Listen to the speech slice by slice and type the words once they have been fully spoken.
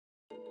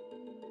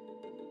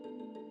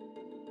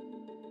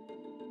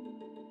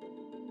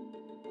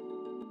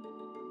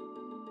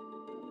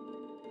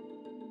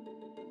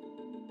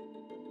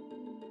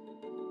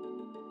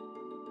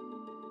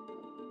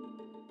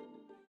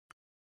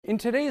In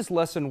today's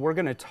lesson, we're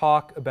going to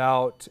talk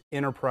about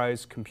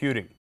enterprise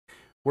computing.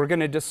 We're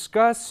going to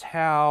discuss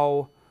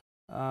how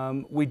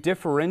we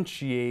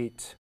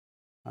differentiate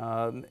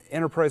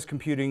enterprise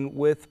computing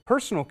with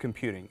personal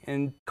computing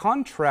and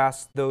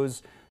contrast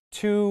those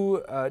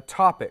two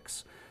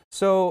topics.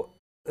 So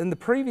in the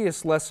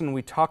previous lesson,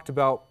 we talked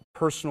about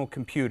personal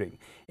computing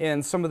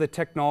and some of the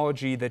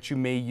technology that you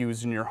may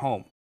use in your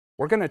home.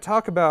 We're going to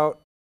talk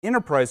about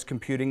enterprise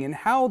computing and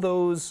how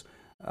those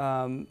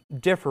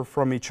differ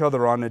from each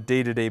other on a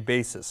day-to-day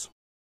basis.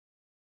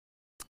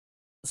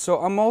 So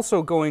I'm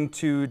also going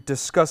to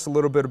discuss a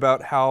little bit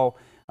about how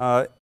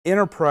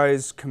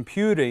enterprise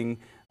computing,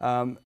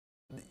 you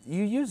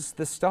use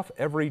this stuff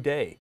every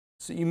day.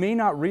 So you may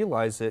not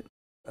realize it,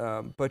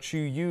 but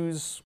you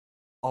use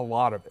a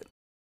lot of it.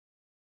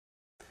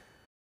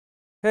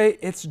 Hey,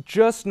 it's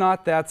just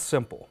not that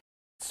simple.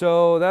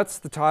 So that's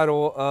the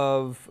title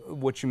of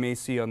what you may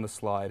see on the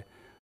slide.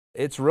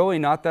 It's really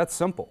not that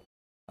simple.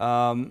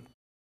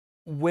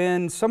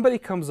 When somebody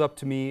comes up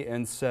to me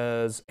and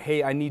says,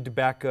 hey, I need to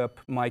back up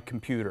my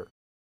computer.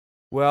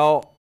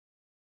 Well,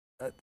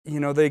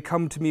 they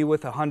come to me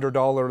with a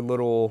 $100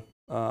 little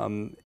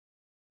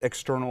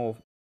external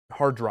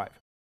hard drive.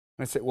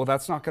 And I say, well,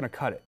 that's not going to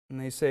cut it. And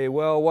they say,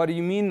 well, what do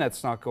you mean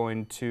that's not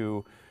going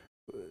to,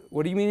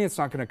 what do you mean it's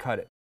not going to cut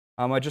it?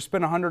 I just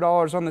spent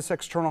 $100 on this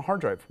external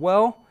hard drive.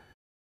 Well,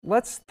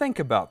 let's think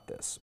about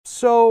this.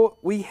 So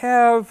we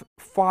have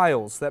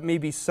files that may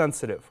be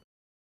sensitive.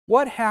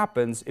 What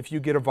happens if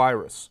you get a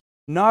virus?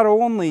 Not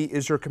only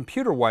is your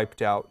computer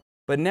wiped out,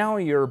 but now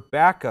your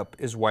backup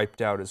is wiped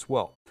out as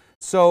well.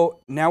 So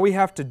now we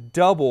have to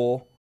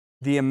double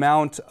the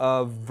amount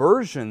of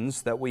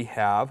versions that we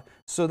have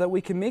so that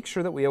we can make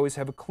sure that we always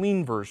have a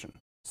clean version.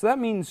 So that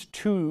means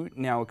 2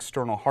 now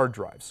external hard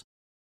drives.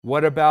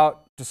 What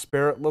about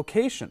disparate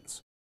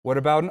locations? What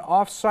about an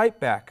off-site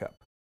backup?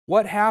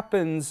 What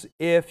happens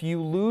if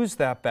you lose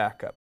that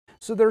backup?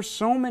 So there's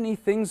so many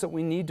things that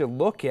we need to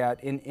look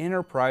at in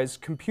enterprise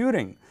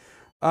computing.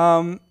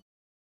 We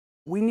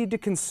need to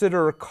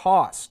consider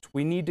cost.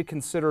 We need to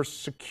consider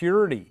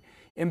security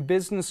and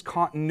business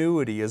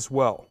continuity as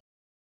well.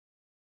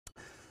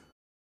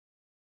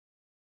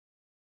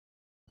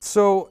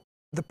 So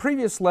the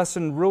previous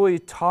lesson really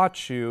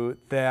taught you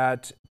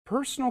that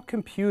personal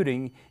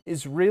computing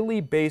is really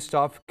based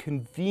off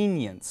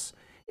convenience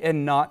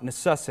and not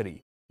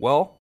necessity.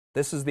 Well,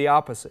 this is the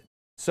opposite.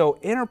 So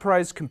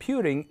enterprise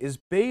computing is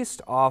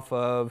based off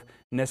of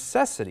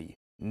necessity,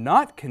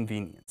 not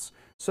convenience.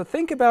 So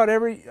think about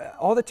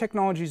all the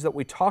technologies that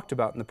we talked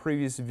about in the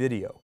previous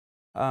video.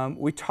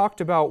 We talked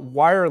about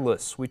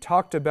wireless, we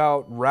talked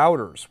about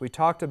routers, we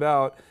talked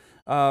about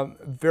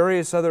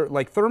various other,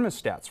 like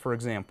thermostats, for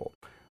example.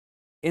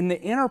 In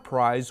the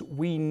enterprise,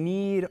 we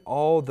need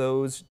all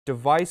those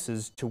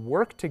devices to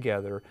work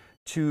together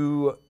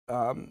to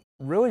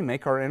really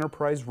make our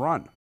enterprise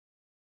run.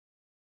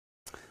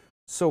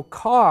 So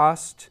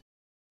cost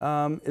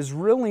is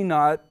really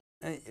not,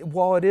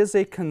 while it is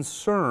a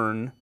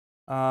concern,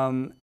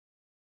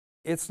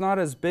 it's not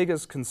as big a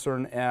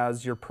concern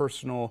as your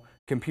personal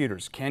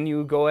computers. Can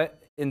you go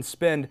and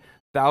spend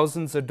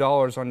thousands of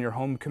dollars on your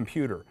home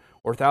computer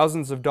or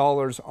thousands of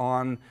dollars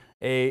on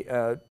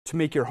to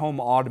make your home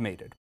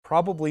automated?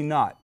 Probably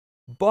not.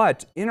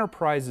 But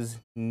enterprises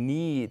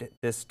need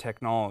this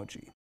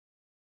technology.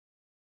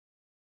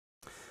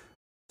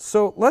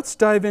 So let's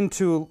dive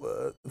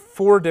into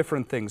 4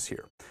 different things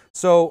here.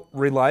 So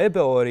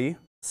reliability,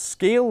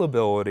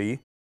 scalability,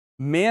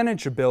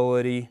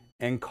 manageability,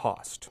 and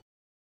cost.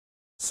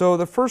 So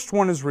the first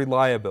one is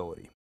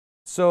reliability.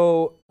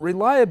 So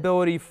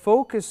reliability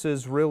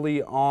focuses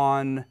really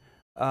on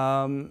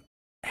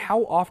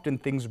how often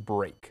things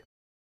break.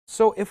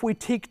 So if we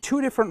take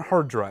 2 different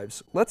hard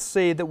drives, let's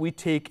say that we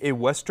take a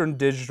Western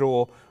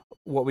Digital,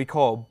 what we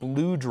call a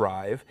blue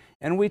drive,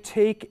 and we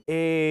take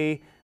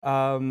a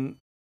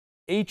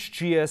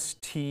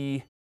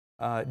HGST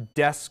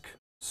desk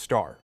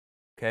star,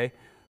 okay?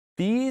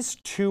 These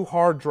 2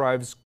 hard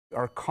drives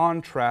are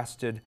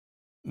contrasted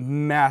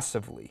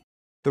massively.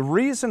 The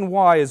reason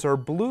why is our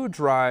blue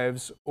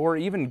drives, or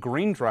even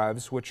green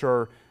drives, which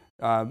are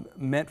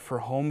meant for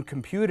home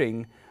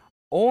computing,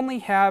 only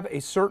have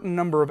a certain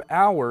number of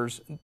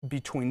hours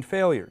between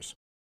failures.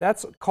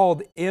 That's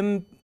called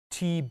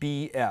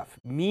MTBF,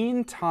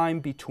 mean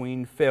time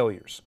between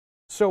failures.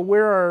 So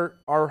where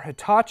our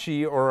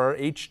Hitachi or our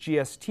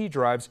HGST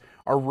drives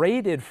are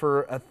rated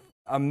for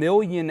a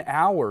million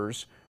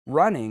hours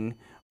running,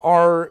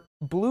 our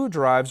blue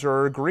drives or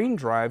our green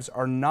drives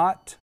are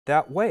not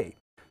that way.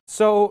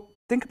 So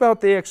think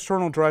about the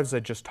external drives I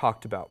just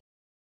talked about.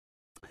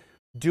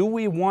 Do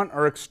we want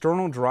our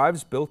external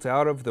drives built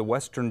out of the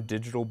Western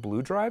Digital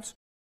blue drives?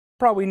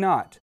 Probably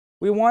not.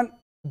 We want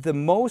the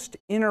most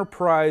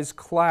enterprise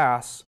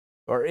class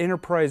or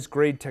enterprise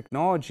grade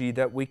technology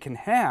that we can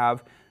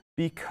have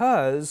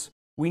because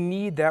we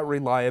need that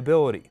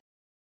reliability.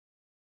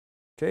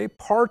 Okay,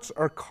 parts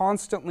are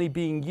constantly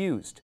being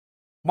used.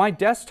 My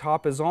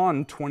desktop is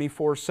on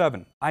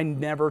 24/7. I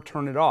never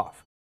turn it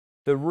off.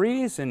 The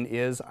reason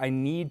is I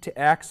need to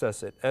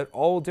access it at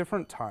all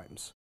different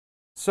times.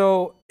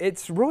 So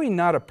it's really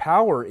not a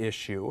power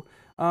issue.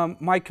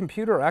 My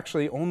computer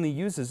actually only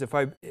uses, if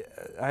I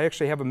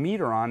actually have a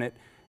meter on it,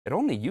 it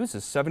only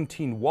uses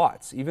 17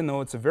 watts, even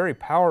though it's a very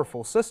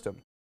powerful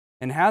system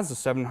and has a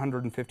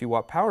 750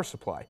 watt power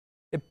supply.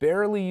 It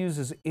barely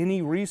uses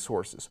any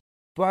resources,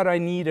 but I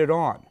need it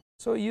on.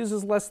 So it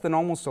uses less than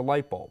almost a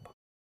light bulb.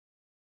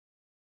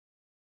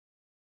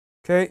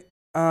 Okay,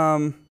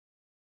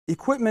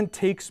 equipment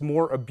takes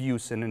more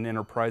abuse in an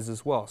enterprise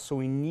as well, so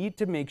we need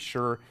to make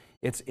sure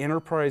it's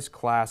enterprise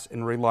class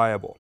and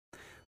reliable.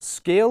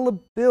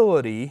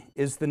 Scalability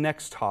is the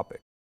next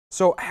topic.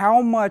 So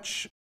how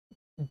much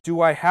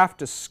do I have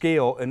to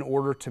scale in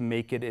order to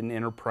make it an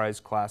enterprise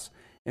class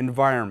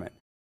environment?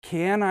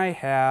 Can I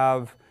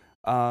have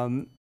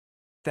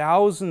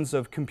thousands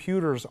of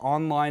computers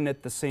online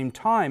at the same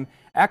time,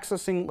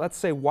 accessing, let's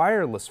say,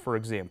 wireless, for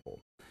example?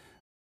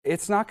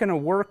 It's not going to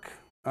work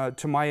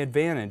to my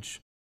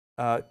advantage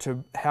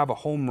to have a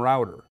home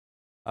router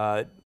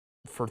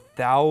for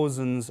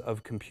thousands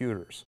of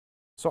computers.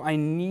 So I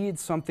need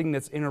something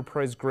that's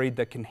enterprise grade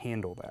that can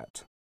handle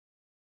that.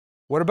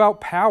 What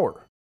about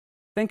power?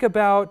 Think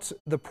about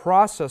the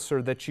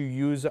processor that you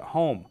use at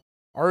home.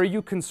 Are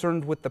you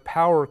concerned with the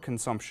power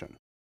consumption?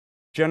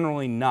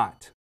 Generally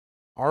not.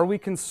 Are we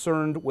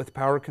concerned with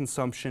power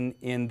consumption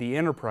in the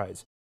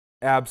enterprise?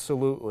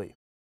 Absolutely,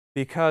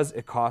 because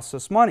it costs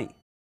us money.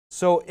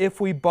 So if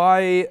we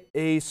buy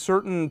a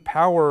certain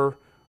power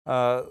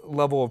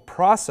level of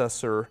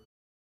processor,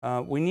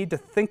 we need to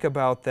think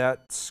about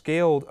that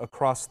scaled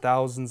across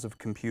thousands of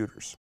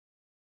computers.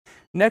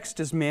 Next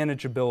is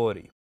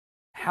manageability.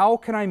 How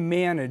can I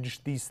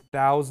manage these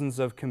thousands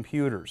of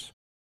computers?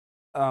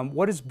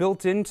 What is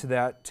built into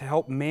that to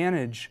help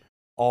manage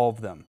all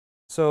of them?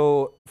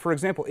 So, for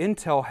example,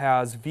 Intel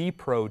has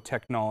vPro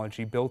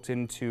technology built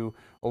into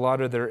a lot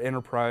of their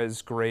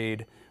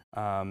enterprise-grade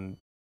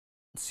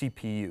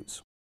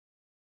CPUs.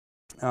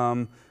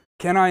 Can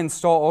I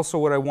install also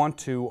what I want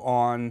to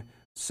on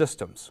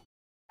systems?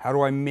 How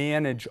do I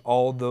manage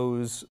all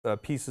those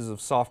pieces of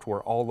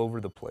software all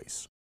over the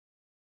place?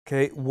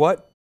 Okay,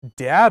 what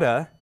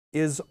data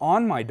is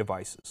on my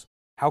devices?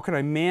 How can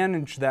I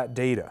manage that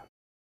data?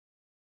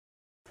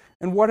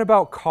 And what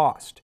about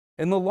cost?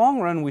 In the long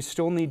run, we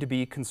still need to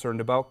be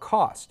concerned about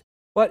cost.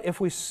 But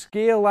if we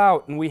scale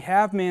out and we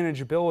have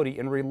manageability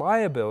and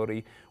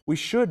reliability, we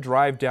should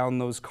drive down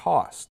those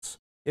costs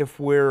if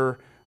we're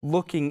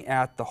looking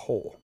at the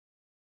whole.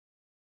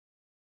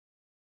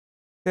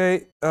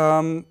 Okay,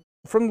 from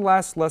the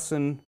last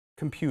lesson,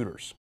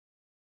 computers.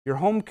 Your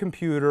home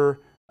computer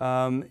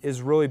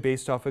is really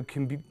based off of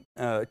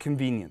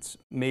convenience,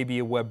 maybe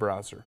a web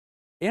browser.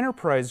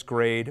 Enterprise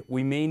grade,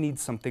 we may need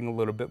something a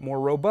little bit more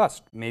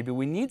robust. Maybe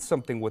we need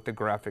something with a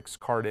graphics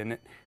card in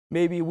it.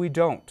 Maybe we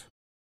don't.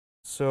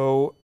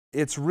 So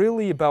it's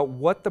really about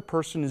what the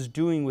person is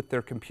doing with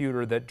their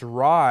computer that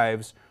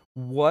drives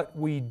what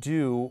we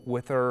do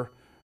with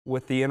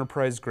the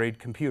enterprise grade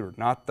computer,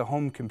 not the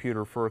home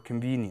computer for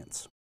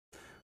convenience.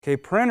 Okay,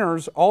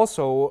 printers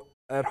also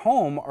at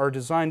home are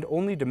designed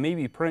only to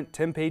maybe print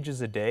 10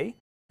 pages a day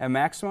at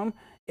maximum.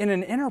 In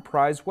an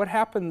enterprise, what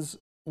happens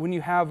when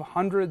you have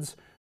hundreds,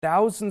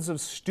 thousands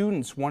of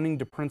students wanting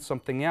to print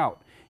something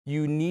out?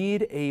 You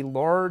need a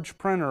large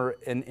printer,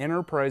 an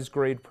enterprise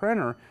grade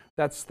printer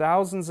that's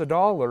thousands of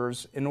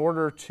dollars in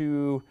order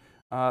to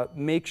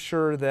make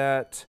sure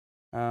that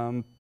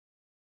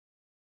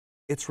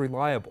it's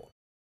reliable.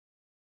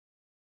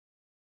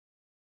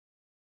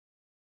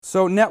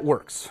 So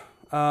networks.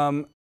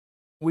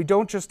 We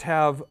don't just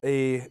have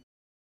a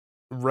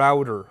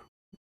router,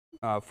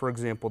 for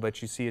example,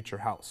 that you see at your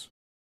house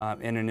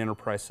in an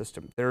enterprise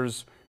system.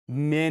 There's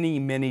many,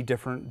 many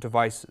different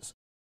devices.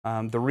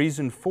 The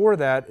reason for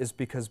that is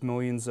because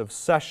millions of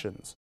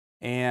sessions.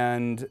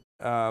 And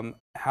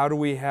how do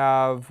we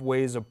have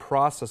ways of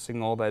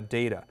processing all that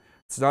data?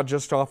 It's not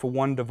just off of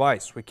one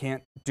device. We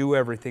can't do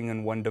everything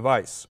in one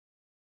device.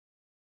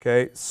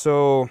 Okay,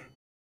 so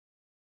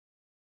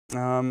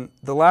the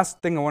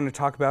last thing I want to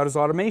talk about is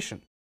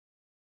automation.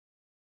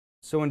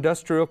 So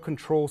industrial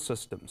control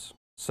systems,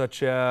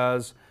 such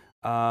as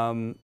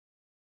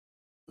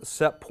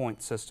set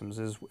point systems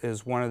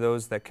is one of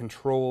those that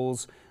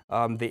controls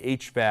the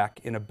HVAC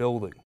in a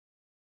building.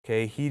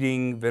 Okay,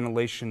 heating,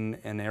 ventilation,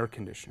 and air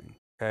conditioning.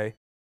 Okay,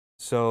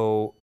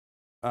 so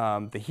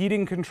the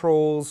heating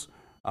controls,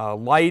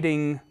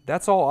 lighting,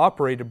 that's all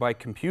operated by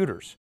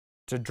computers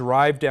to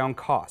drive down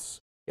costs.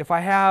 If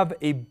I have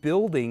a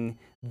building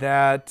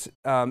that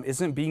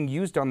isn't being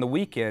used on the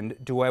weekend,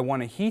 do I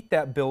want to heat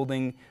that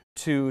building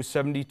to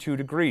 72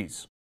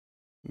 degrees?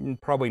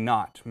 Probably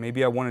not.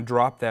 Maybe I want to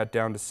drop that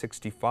down to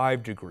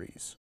 65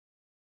 degrees.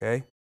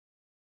 Okay?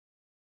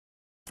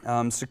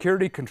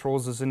 Security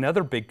controls is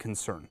another big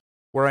concern,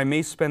 where I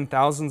may spend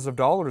thousands of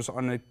dollars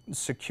on the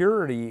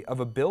security of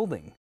a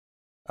building.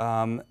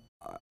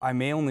 I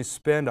may only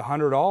spend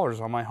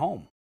 $100 on my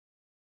home.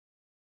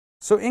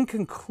 So in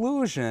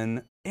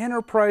conclusion,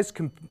 enterprise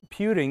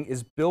computing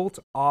is built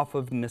off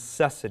of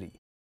necessity.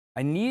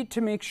 I need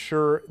to make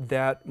sure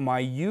that my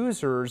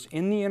users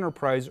in the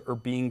enterprise are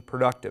being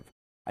productive.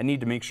 I need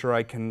to make sure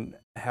I can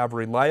have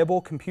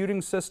reliable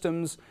computing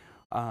systems.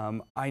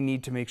 I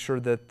need to make sure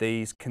that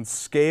they can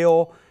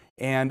scale,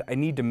 and I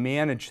need to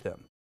manage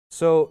them.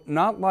 So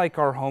not like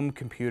our home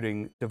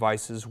computing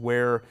devices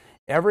where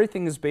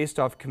everything is based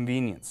off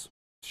convenience.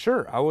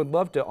 Sure, I would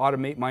love to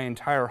automate my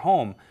entire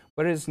home,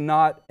 but it is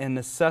not a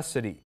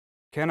necessity.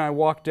 Can I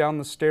walk down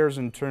the stairs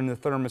and turn the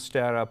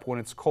thermostat up when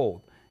it's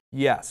cold?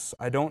 Yes,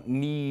 I don't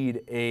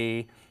need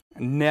a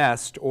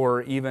Nest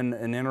or even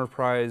an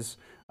enterprise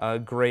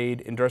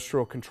grade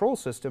industrial control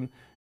system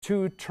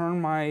to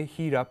turn my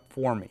heat up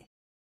for me.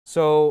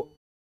 So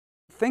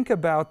think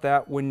about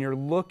that when you're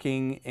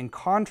looking and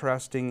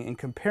contrasting and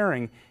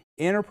comparing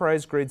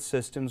enterprise grade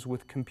systems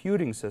with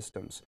computing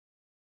systems.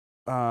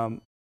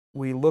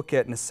 We look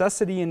at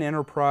necessity in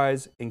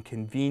enterprise and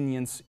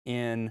convenience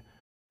in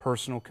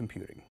personal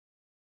computing.